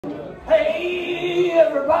Hey,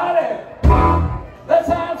 everybody, let's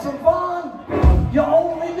have some fun. You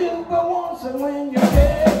only live but once, and when you're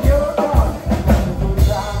dead, you're done. Let the good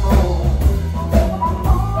time roll.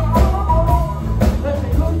 Let the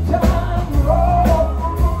good time roll.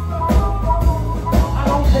 I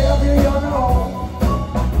don't care if you're young or old.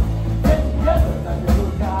 Get together, let the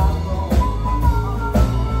good time roll.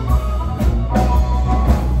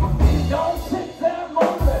 Don't sit there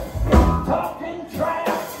mumbling, talking trash.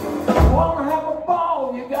 You wanna have a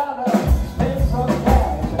ball, you gotta spend some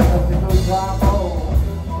cash and let the good time roll.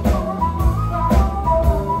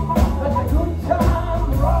 Let the good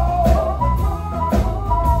time roll.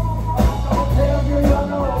 Don't care if you're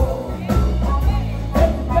young or old. Get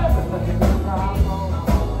together, let the good time roll.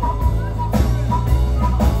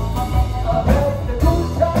 Let the good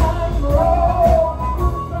time roll.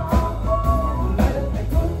 Let the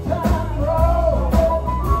good time roll.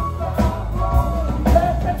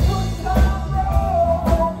 Let the good time roll.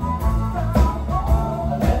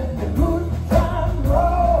 Let the good time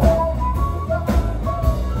roll.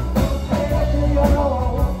 Hey, you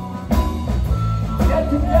know, get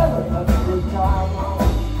together, let the good time roll.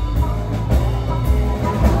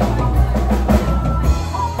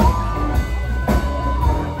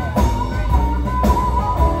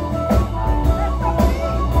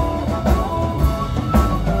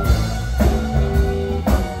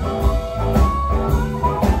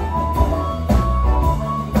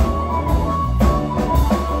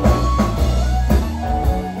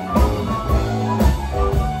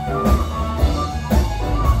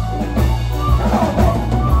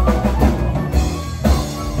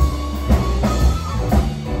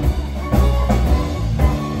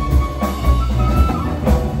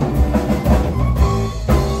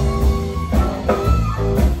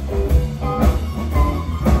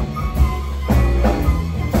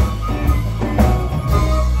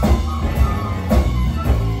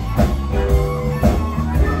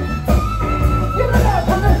 Give it up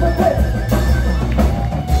for Mr. Pitt.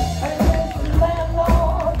 Hey, Mr.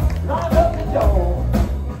 Landlord, lock up the door.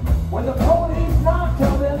 When the police knocked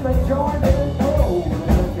him in, they joined in roll.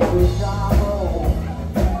 Let the good time roll.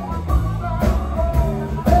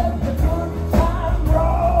 Let the good time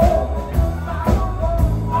roll.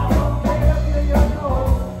 I don't care if you're young or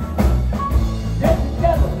old. Get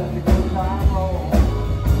together, let the good time roll.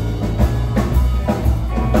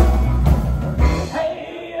 Hey,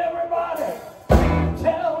 everybody,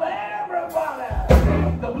 tell everybody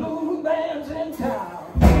the blues band's in town.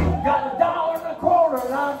 Got $1.25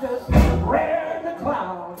 and I'm just rare to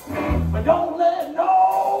clown. But don't let no